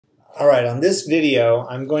Alright, on this video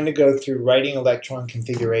I'm going to go through writing electron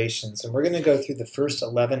configurations, and we're going to go through the first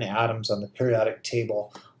 11 atoms on the periodic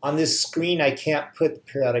table. On this screen I can't put the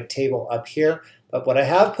periodic table up here, but what I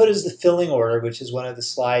have put is the filling order, which is one of the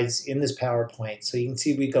slides in this PowerPoint. So you can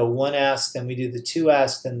see we go 1s, then we do the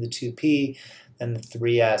 2s, then the 2p, then the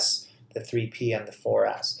 3s, the 3p, and the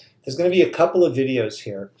 4s. There's going to be a couple of videos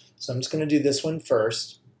here, so I'm just going to do this one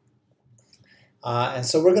first. And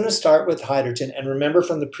so we're going to start with hydrogen, and remember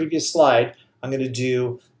from the previous slide, I'm going to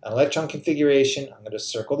do an electron configuration. I'm going to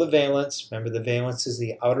circle the valence. Remember, the valence is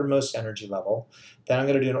the outermost energy level. Then I'm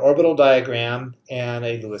going to do an orbital diagram and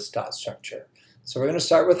a Lewis dot structure. So we're going to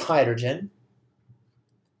start with hydrogen.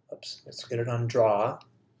 Oops, let's get it on draw. All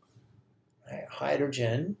right,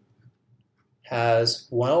 hydrogen has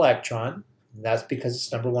one electron, and that's because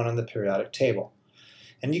it's number one on the periodic table.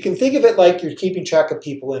 And you can think of it like you're keeping track of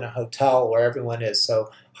people in a hotel where everyone is.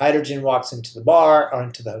 So hydrogen walks into the bar, or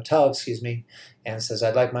into the hotel, excuse me, and says,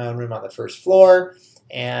 I'd like my own room on the first floor.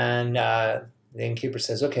 And the innkeeper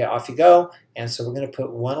says, okay, off you go. And so we're going to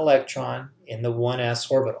put one electron in the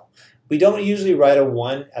 1s orbital. We don't usually write a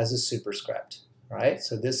 1 as a superscript, right?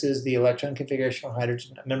 So this is the electron configuration of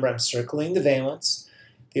hydrogen. Remember, I'm circling the valence.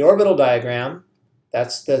 The orbital diagram,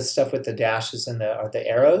 that's the stuff with the dashes and the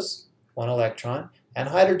arrows, one electron. And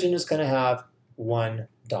hydrogen is going to have one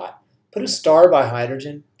dot. Put a star by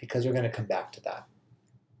hydrogen because we're going to come back to that.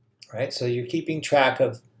 All right, so you're keeping track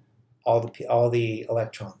of all the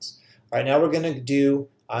electrons. All right, now we're going to do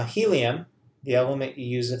helium, the element you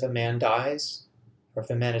use if a man dies, or if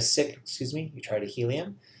a man is sick, excuse me, you try to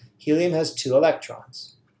helium. Helium has 2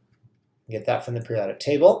 electrons. You get that from the periodic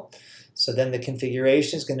table. So then the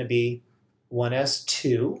configuration is going to be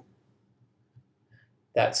 1s2.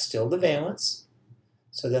 That's still the valence.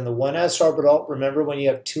 So then the 1s orbital, remember when you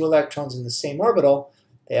have 2 electrons in the same orbital,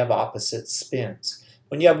 they have opposite spins.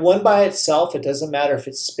 When you have one by itself, it doesn't matter if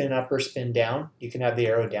it's spin up or spin down. You can have the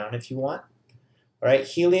arrow down if you want. All right,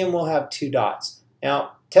 helium will have 2 dots.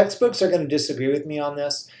 Now, textbooks are going to disagree with me on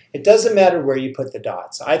this. It doesn't matter where you put the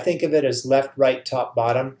dots. I think of it as left, right, top,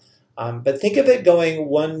 bottom. But think of it going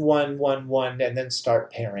 1, 1, 1, 1, and then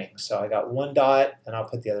start pairing. So I got 1 dot, and I'll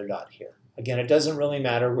put the other dot here. Again, it doesn't really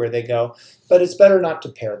matter where they go, but it's better not to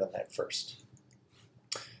pair them at first.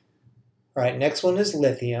 All right, next one is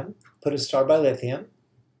lithium. Put a star by lithium.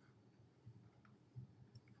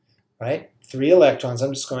 All right, 3 electrons.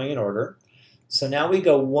 I'm just going in order. So now we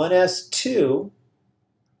go 1s2.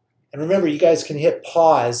 And remember, you guys can hit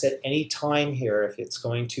pause at any time here if it's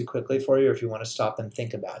going too quickly for you or if you want to stop and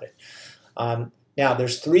think about it. Now,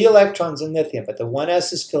 there's 3 electrons in lithium, but the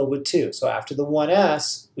 1s is filled with 2. So after the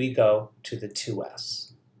 1s, we go to the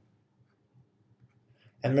 2s.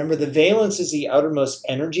 And remember, the valence is the outermost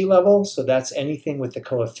energy level, so that's anything with the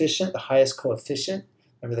coefficient, the highest coefficient.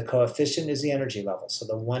 Remember, the coefficient is the energy level. So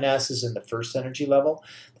the 1s is in the first energy level,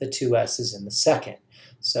 the 2s is in the second.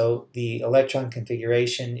 So the electron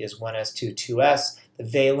configuration is 1s2, 2s. The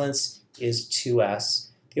valence is 2s.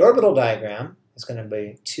 The orbital diagram is going to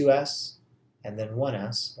be 2s, and then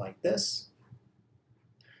 1s like this.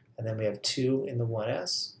 And then we have 2 in the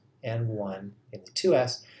 1s and 1 in the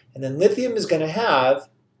 2s. And then lithium is going to have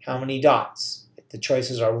how many dots? The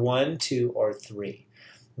choices are 1, 2, or 3.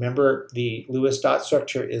 Remember, the Lewis dot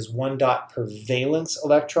structure is 1 dot per valence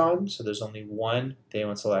electron. So there's only 1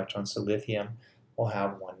 valence electron. So lithium will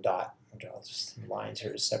have 1 dot. I'll draw just some lines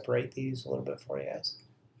here to separate these a little bit for you guys.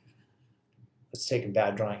 Let's take a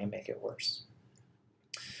bad drawing and make it worse.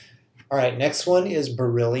 All right, next one is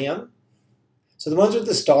beryllium. So the ones with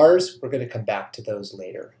the stars, we're going to come back to those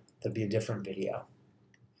later. There'll be a different video.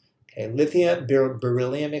 Okay,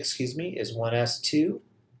 beryllium, excuse me, is 1s2,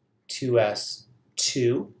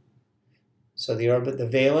 2s2. So the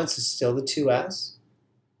valence is still the 2s.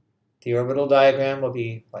 The orbital diagram will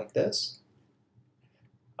be like this.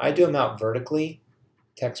 I do them out vertically.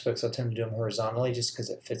 Textbooks, I'll tend to do them horizontally just because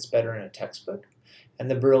it fits better in a textbook.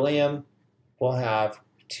 And the beryllium will have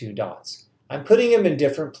 2 dots. I'm putting them in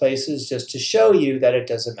different places just to show you that it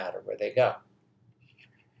doesn't matter where they go.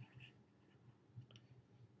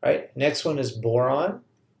 All right, next one is boron.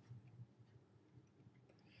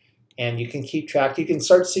 And you can keep track. You can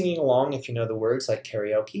start singing along if you know the words, like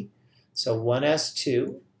karaoke. So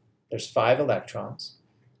 1s2, there's 5 electrons.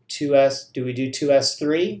 2s, do we do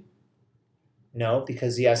 2s3? No,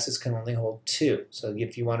 because the s's can only hold 2. So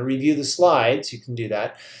if you want to review the slides, you can do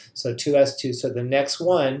that. So 2s2, so the next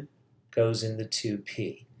one goes in the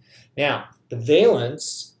 2p. Now, the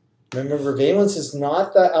valence, remember, valence is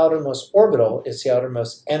not the outermost orbital, it's the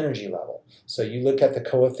outermost energy level. So you look at the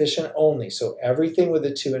coefficient only, so everything with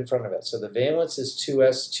a 2 in front of it. So the valence is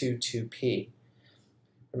 2s2, 2p.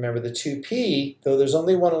 Remember the 2p, though there's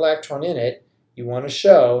only one electron in it, you want to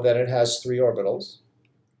show that it has 3 orbitals.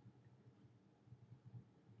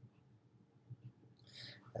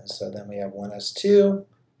 And so then we have 1s2,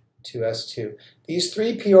 2s2. These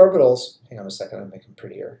 3p orbitals, hang on a second, I'll make them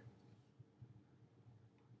prettier.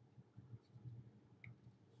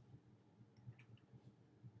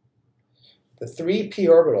 The 3p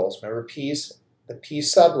orbitals, remember the p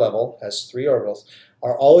sublevel has 3 orbitals,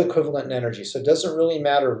 are all equivalent in energy, so it doesn't really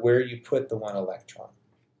matter where you put the 1 electron.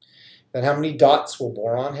 Then how many dots will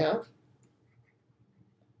boron have?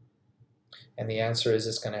 And the answer is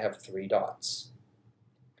it's going to have 3 dots,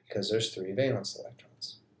 because there's 3 valence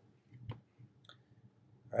electrons.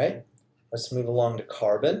 All right, let's move along to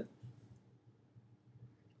carbon.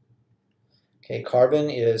 Okay, carbon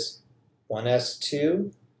is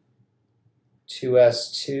 1s2,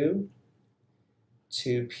 2s2,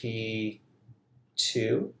 2p2.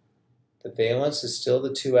 The valence is still the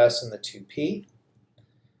 2s and the 2p.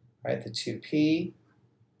 All right, the 2p,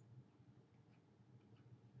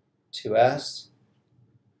 2s,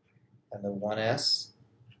 and the 1s.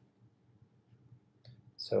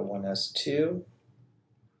 So 1s2,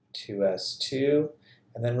 2s2,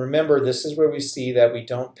 and then remember this is where we see that we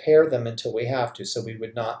don't pair them until we have to. So we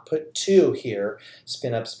would not put 2 here,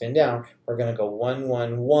 spin up, spin down. We're going to go 1,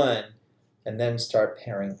 1, 1, and then start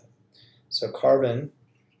pairing them. So carbon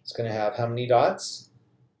is going to have how many dots?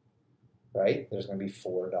 Right? There's going to be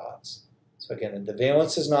 4 dots. So again, the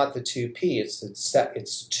valence is not the 2p,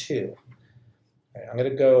 it's 2. All right, I'm going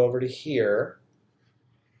to go over to here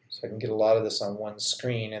so I can get a lot of this on one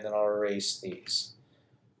screen, and then I'll erase these.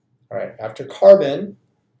 All right, after carbon,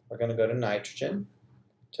 we're going to go to nitrogen.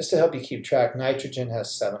 Just to help you keep track, nitrogen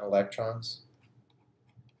has 7 electrons.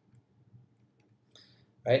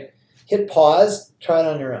 Right? Hit pause, try it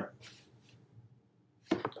on your own.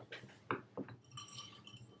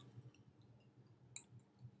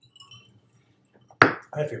 All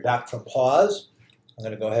right, if you're back from pause, I'm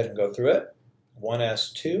going to go ahead and go through it.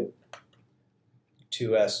 1s2,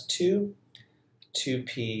 2s2,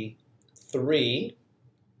 2p3.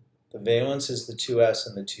 The valence is the 2s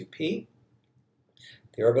and the 2p.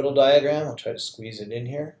 The orbital diagram, I'll try to squeeze it in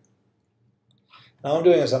here. Now all I'm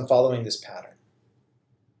doing is I'm following this pattern.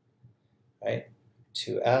 Right?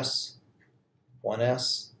 2s,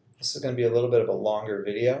 1s. This is going to be a little bit of a longer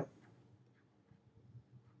video.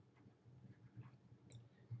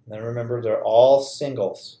 And then remember, they're all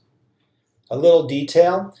singles. A little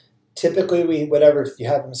detail, typically if you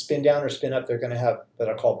have them spin down or spin up, they're going to have what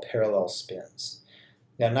are called parallel spins.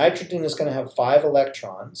 Now nitrogen is going to have 5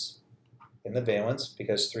 electrons in the valence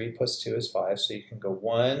because 3 plus 2 is 5. So you can go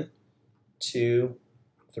 1, 2,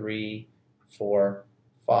 3, 4,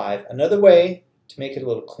 5. Another way to make it a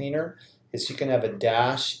little cleaner is you can have a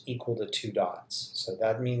dash equal to 2 dots. So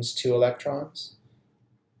that means 2 electrons.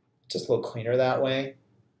 Just a little cleaner that way.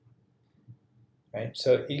 Right?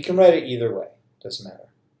 So you can write it either way. Doesn't matter.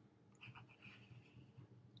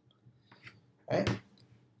 Right?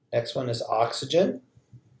 Next one is oxygen.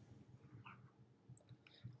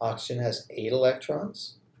 Oxygen has 8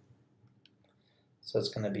 electrons. So it's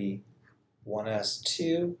going to be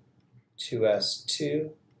 1s2, 2s2,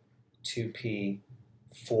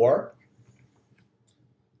 2p4.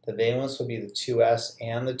 The valence will be the 2s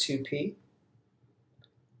and the 2p.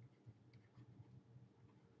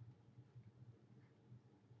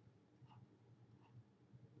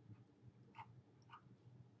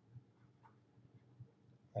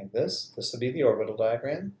 Like this. This will be the orbital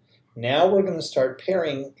diagram. Now we're going to start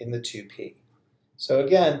pairing in the 2p. So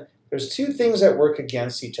again, there's 2 things that work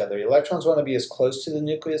against each other. Electrons want to be as close to the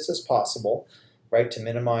nucleus as possible, right, to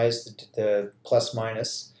minimize the plus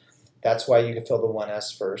minus. That's why you can fill the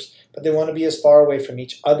 1s first. But they want to be as far away from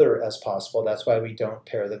each other as possible. That's why we don't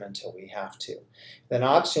pair them until we have to. Then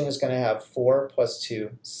oxygen is going to have 4 plus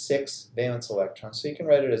 2, 6 valence electrons. So you can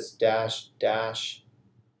write it as dash, dash,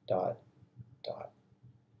 dot, dot.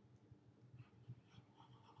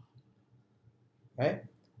 Right?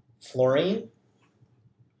 Fluorine, I'm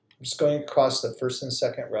just going across the first and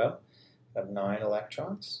second row of 9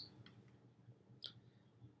 electrons.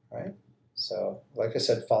 Right? So, like I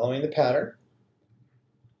said, following the pattern,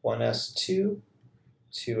 1s2,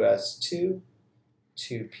 2s2,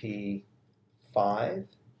 2p5.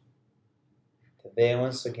 The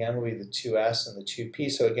valence, again, will be the 2s and the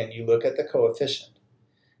 2p. So again, you look at the coefficient.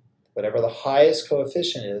 Whatever the highest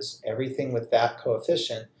coefficient is, everything with that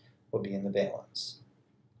coefficient will be in the valence.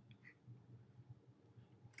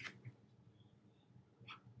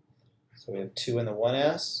 So we have 2 in the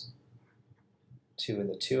 1s, 2 in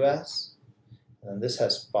the 2s, and then this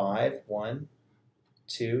has 5, 1,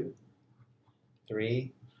 2,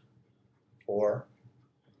 3, 4,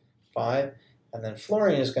 5. And then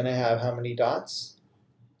fluorine is going to have how many dots?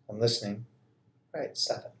 I'm listening. Right,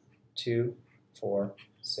 7. 2, 4,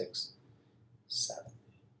 6, 7.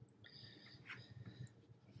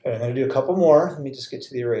 Okay, I'm going to do a couple more. Let me just get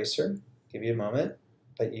to the eraser. Give you a moment,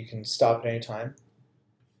 but you can stop at any time.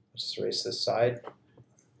 Just erase this side.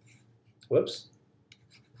 Whoops.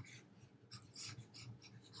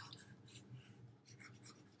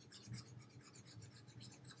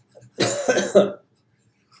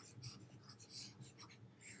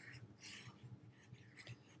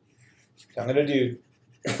 I'm going to do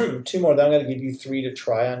 2 more. Then I'm going to give you 3 to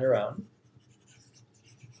try on your own.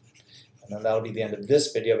 And then that'll be the end of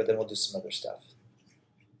this video, but then we'll do some other stuff.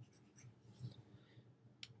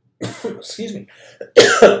 Excuse me.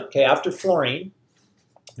 Okay, after fluorine,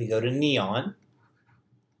 we go to neon.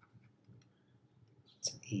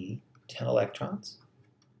 It's an E, 10 electrons.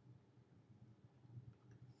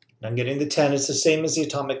 And I'm getting the 10. It's the same as the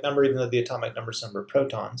atomic number, even though the atomic number is the number of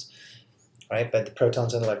protons. Right, but the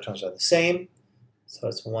protons and electrons are the same. So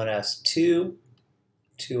it's 1s2,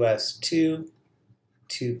 2s2,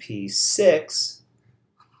 2p6.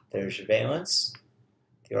 There's your valence.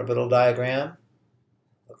 The orbital diagram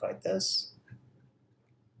look like this.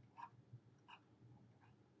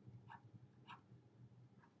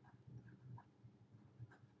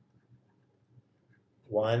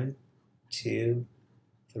 One, 2,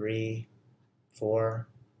 3, 4,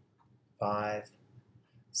 5,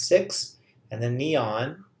 6. And then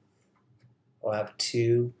neon will have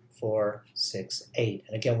 2, 4, 6, 8.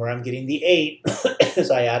 And again, where I'm getting the 8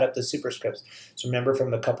 is I add up the superscripts. So remember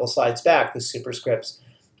from a couple slides back, the superscripts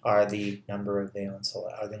are the number of valence,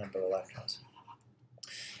 are the number of electrons.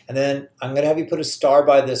 And then I'm going to have you put a star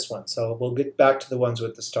by this one. So we'll get back to the ones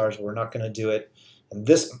with the stars. We're not going to do it in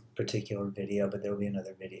this particular video, but there will be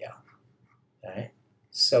another video. All right.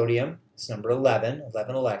 Sodium is number 11,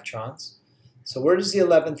 11 electrons. So where does the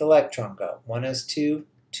 11th electron go? 1s2,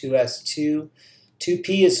 2s2,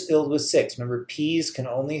 2p is filled with 6. Remember, p's can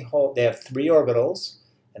only hold, they have 3 orbitals,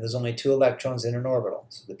 and there's only 2 electrons in an orbital.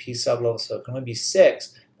 So the p sublevel, so it can only be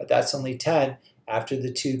 6, but that's only 10. After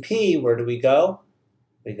the 2p, where do we go?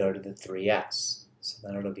 We go to the 3s. So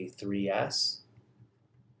then it'll be 3s.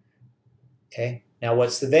 Okay, now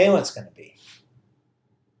what's the valence going to be?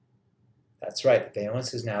 That's right, the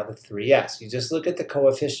valence is now the 3s. You just look at the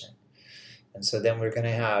coefficient. And so then we're going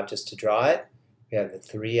to have, just to draw it, we have the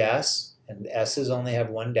 3s, and the s's only have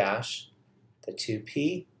 1 dash, the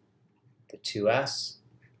 2p, the 2s,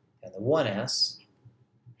 and the 1s,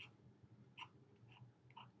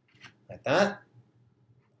 like that,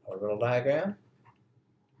 orbital diagram.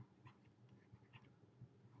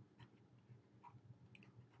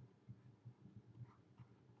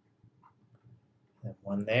 And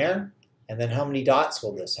 1 there, and then how many dots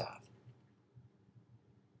will this have?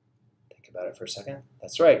 About it for a second.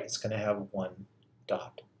 That's right, it's going to have 1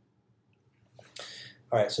 dot.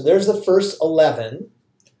 All right, so there's the first 11.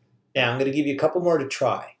 Now I'm going to give you a couple more to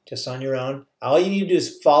try, just on your own. All you need to do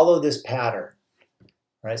is follow this pattern.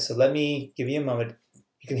 All right, so let me give you a moment.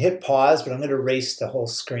 You can hit pause, but I'm going to erase the whole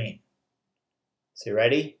screen. So you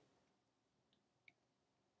ready?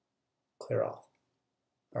 Clear all.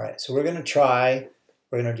 All right, so we're going to try,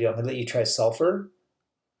 I'm going to let you try sulfur,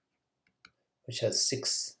 which has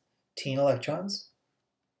 16 electrons.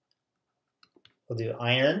 We'll do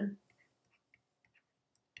iron,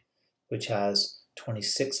 which has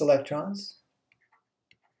 26 electrons.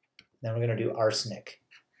 Then we're going to do arsenic,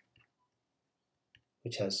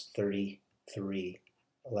 which has 33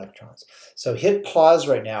 electrons. So hit pause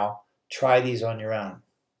right now. Try these on your own.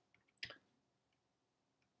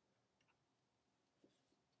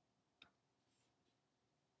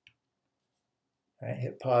 All right,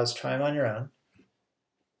 hit pause. Try them on your own.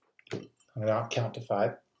 I'm going to count to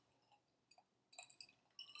 5.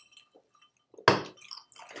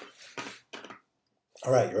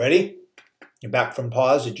 All right, you ready? You're back from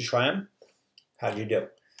pause. Did you try them? How did you do?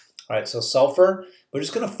 All right, so sulfur, we're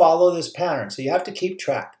just going to follow this pattern. So you have to keep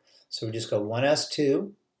track. So we just go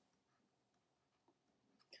 1s2,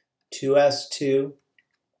 2s2,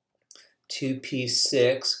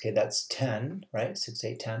 2p6. Okay, that's 10, right? 6,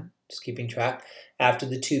 8, 10. Just keeping track. After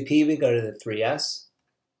the 2p, we go to the 3s.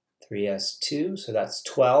 3s2, so that's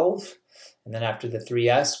 12. And then after the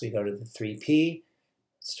 3s, we go to the 3p.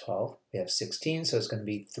 It's 12. We have 16, so it's going to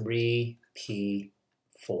be 3p4.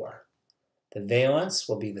 The valence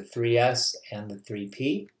will be the 3s and the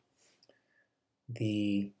 3p.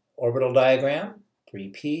 The orbital diagram,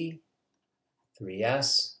 3p,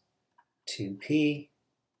 3s, 2p,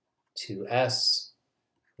 2s,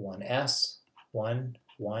 1s, 1,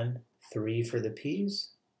 1, 3 for the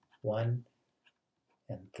p's, 1,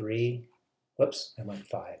 and 3. Whoops, I went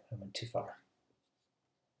 5. I went too far.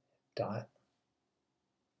 Dot.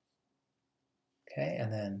 Okay,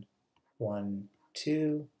 and then 1,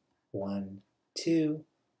 2, 1, 2,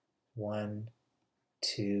 1,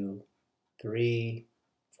 2, 3,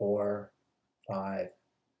 4, 5,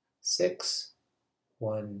 6,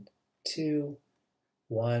 1, 2,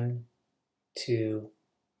 1, 2,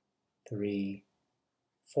 3,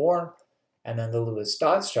 4, and then the Lewis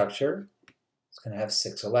dot structure is going to have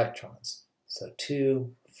 6 electrons. So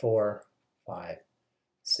 2, 4, 5,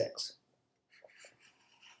 6.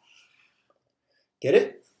 Get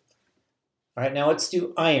it? All right, now let's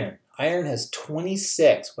do iron. Iron has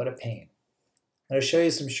 26. What a pain. I'm going to show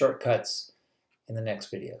you some shortcuts in the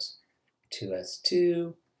next videos.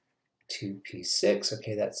 2s2, 2p6,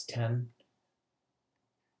 okay, that's 10.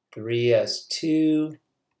 3s2,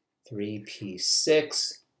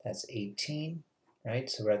 3p6, that's 18, right?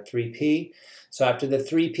 So we're at 3p. So after the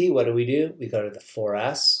 3p, what do? We go to the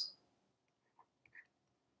 4s.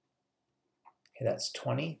 Okay, that's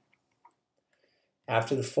 20.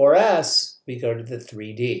 After the 4s, we go to the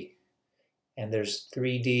 3d. And there's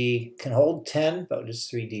 3d, can hold 10, but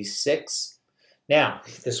just 3d6. Now,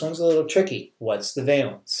 this one's a little tricky. What's the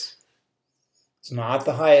valence? It's not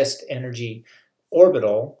the highest energy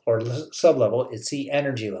orbital or sublevel, it's the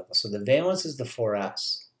energy level. So the valence is the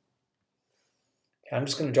 4s. Okay, I'm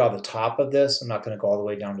just going to draw the top of this. I'm not going to go all the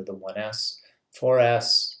way down to the 1s.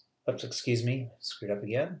 4s, oops, excuse me, screwed up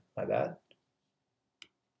again, my bad.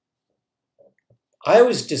 I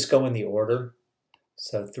always just go in the order.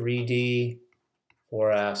 So 3d,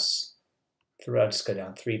 4s, I'll just go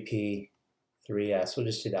down 3p, 3s. We'll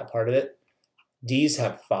just do that part of it. D's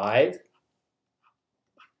have 5.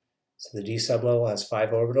 So the D sublevel has 5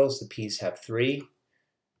 orbitals. The P's have 3.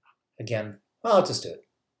 Again, well, I'll just do it.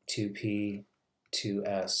 2p,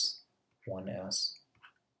 2s, 1s.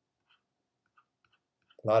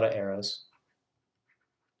 A lot of arrows.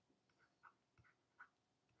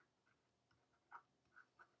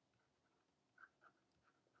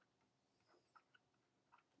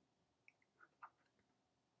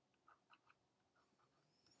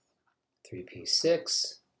 Three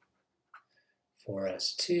p6,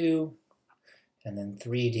 4s2, and then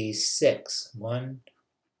 3d6. 1,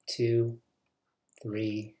 2,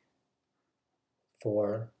 3,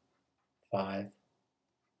 4, 5,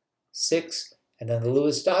 6. And then the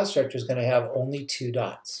Lewis dot structure is going to have only 2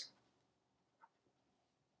 dots.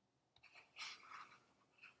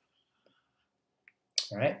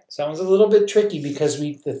 All right, sounds a little bit tricky because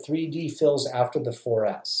the 3D fills after the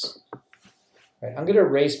 4s. All right, I'm going to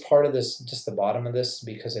erase part of this, just the bottom of this,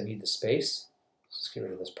 because I need the space. Let's just get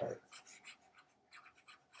rid of this part.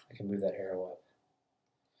 I can move that arrow up.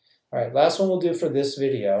 All right, last one we'll do for this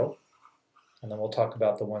video, and then we'll talk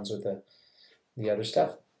about the ones with the other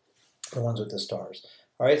stuff, the ones with the stars.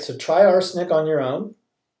 All right, so try arsenic on your own.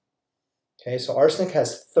 Okay, so arsenic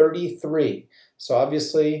has 33. So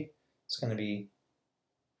obviously it's going to be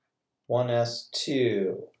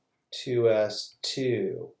 1s2,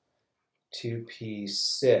 2s2,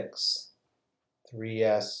 2p6,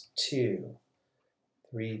 3s2,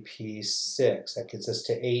 3p6. That gets us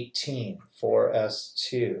to 18,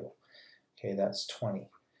 4s2. Okay, that's 20.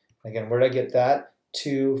 Again, where did I get that?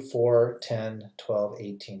 2, 4, 10, 12,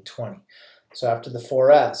 18, 20. So after the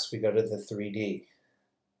 4s, we go to the 3d.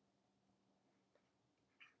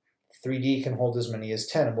 3d can hold as many as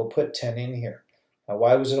 10, and we'll put 10 in here. Now,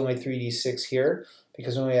 why was it only 3d6 here?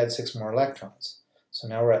 Because we only had 6 more electrons. So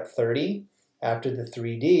now we're at 30. After the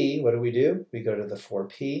 3d, what do? We go to the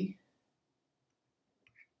 4p,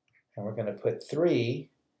 and we're going to put 3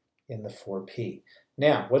 in the 4p.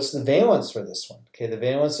 Now, what's the valence for this one? Okay, the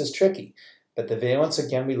valence is tricky, but the valence,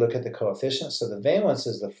 again, we look at the coefficient. So the valence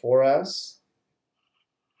is the 4s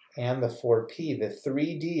and the 4p. The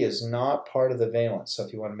 3d is not part of the valence. So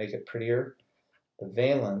if you want to make it prettier, the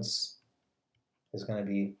valence is going to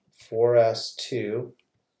be 4s2,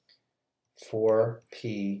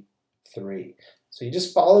 4p3. So you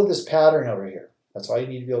just follow this pattern over here. That's all you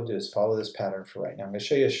need to be able to do is follow this pattern for right now. I'm going to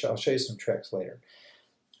show you. I'll show you some tricks later.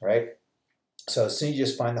 All right. So as soon as you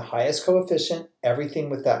just find the highest coefficient, everything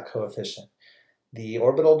with that coefficient. The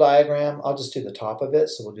orbital diagram, I'll just do the top of it.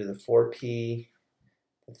 So we'll do the 4p,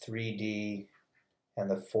 the 3d, and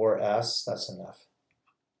the 4s. That's enough.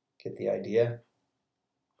 Get the idea?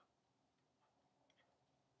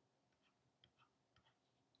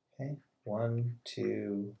 Okay. 1,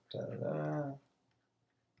 2, da, da, da.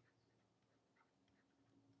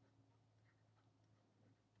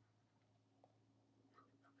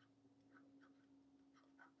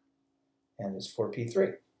 And it's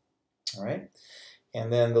 4p3. All right.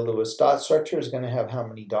 And then the Lewis dot structure is going to have how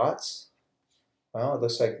many dots? Well, it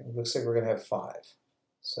looks like we're going to have 5.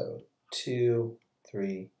 So 2,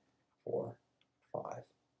 3, 4, 5. All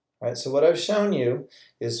right, so what I've shown you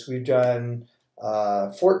is we've done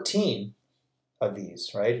 14 of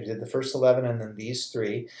these, right? We did the first 11 and then these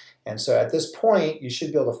 3. And so at this point, you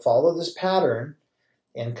should be able to follow this pattern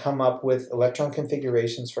and come up with electron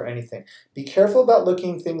configurations for anything. Be careful about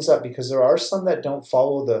looking things up because there are some that don't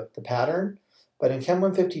follow the pattern, but in Chem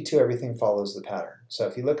 152, everything follows the pattern. So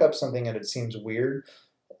if you look up something and it seems weird,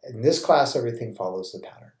 in this class, everything follows the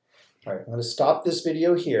pattern. All right, I'm going to stop this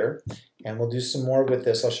video here, and we'll do some more with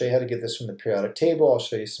this. I'll show you how to get this from the periodic table. I'll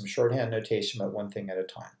show you some shorthand notation, but one thing at a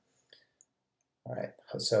time. All right,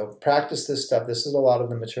 so practice this stuff. This is a lot of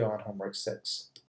the material on homework 6.